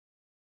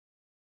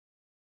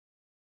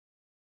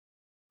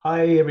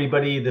Hi,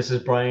 everybody. This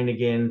is Brian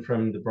again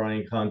from the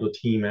Brian Kondo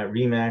team at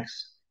Remax.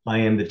 I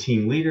am the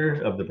team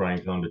leader of the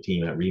Brian Kondo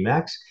team at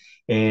Remax.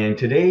 And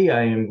today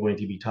I am going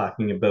to be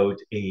talking about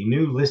a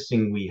new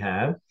listing we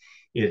have.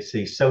 It's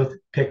a South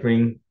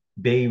Pickering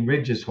Bay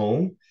Ridges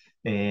home,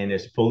 and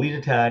it's fully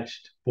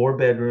detached, 4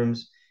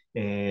 bedrooms,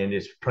 and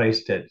it's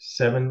priced at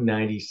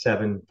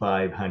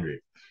 $797,500.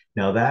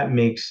 Now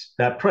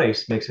that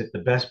price makes it the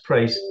best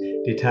price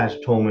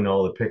detached home in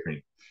all of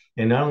Pickering.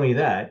 And not only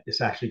that,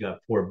 it's actually got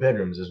 4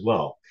 bedrooms as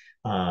well.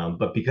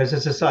 But because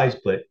it's a side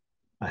split,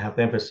 I have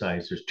to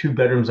emphasize there's 2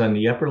 bedrooms on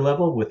the upper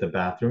level with a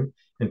bathroom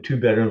and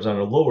 2 bedrooms on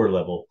a lower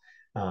level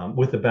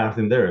with a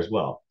bathroom there as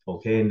well.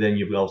 Okay. And then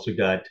you've also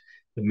got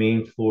the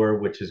main floor,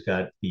 which has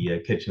got the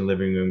kitchen,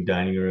 living room,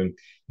 dining room.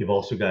 You've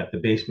also got the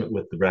basement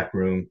with the rec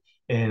room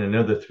and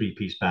another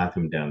three-piece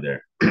bathroom down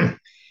there.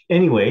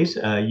 Anyways,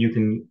 you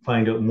can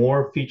find out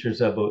more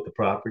features about the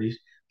properties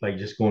by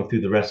just going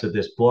through the rest of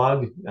this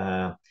blog.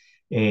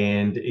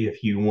 And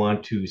if you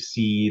want to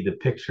see the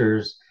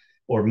pictures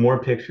or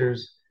more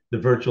pictures, the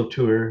virtual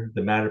tour,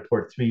 the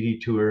Matterport 3D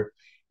tour,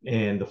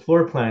 and the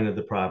floor plan of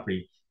the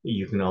property,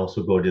 you can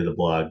also go to the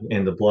blog.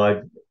 And the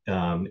blog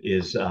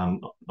is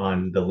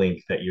on the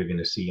link that you're going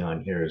to see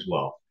on here as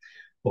well.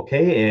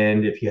 Okay,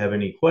 and if you have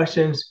any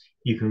questions,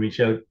 you can reach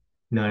out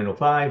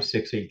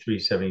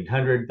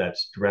 905-683-7800.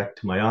 That's direct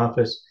to my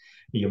office.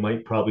 You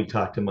might probably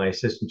talk to my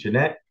assistant,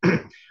 Jeanette.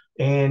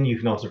 And you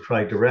can also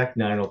try direct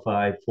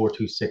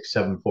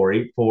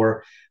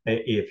 905-426-7484.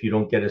 If you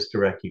don't get us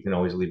direct, you can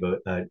always leave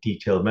a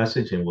detailed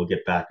message and we'll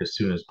get back as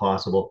soon as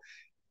possible.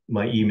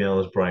 My email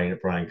is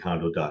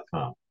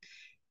brian@briankondo.com.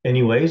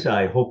 Anyways,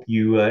 I hope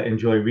you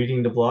enjoy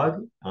reading the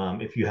blog.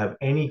 If you have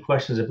any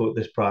questions about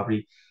this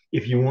property,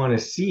 if you want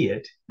to see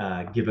it,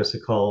 give us a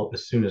call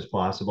as soon as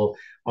possible.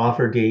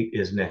 Offer date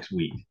is next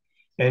week.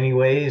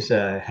 Anyways,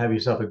 have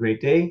yourself a great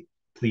day.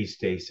 Please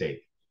stay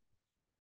safe.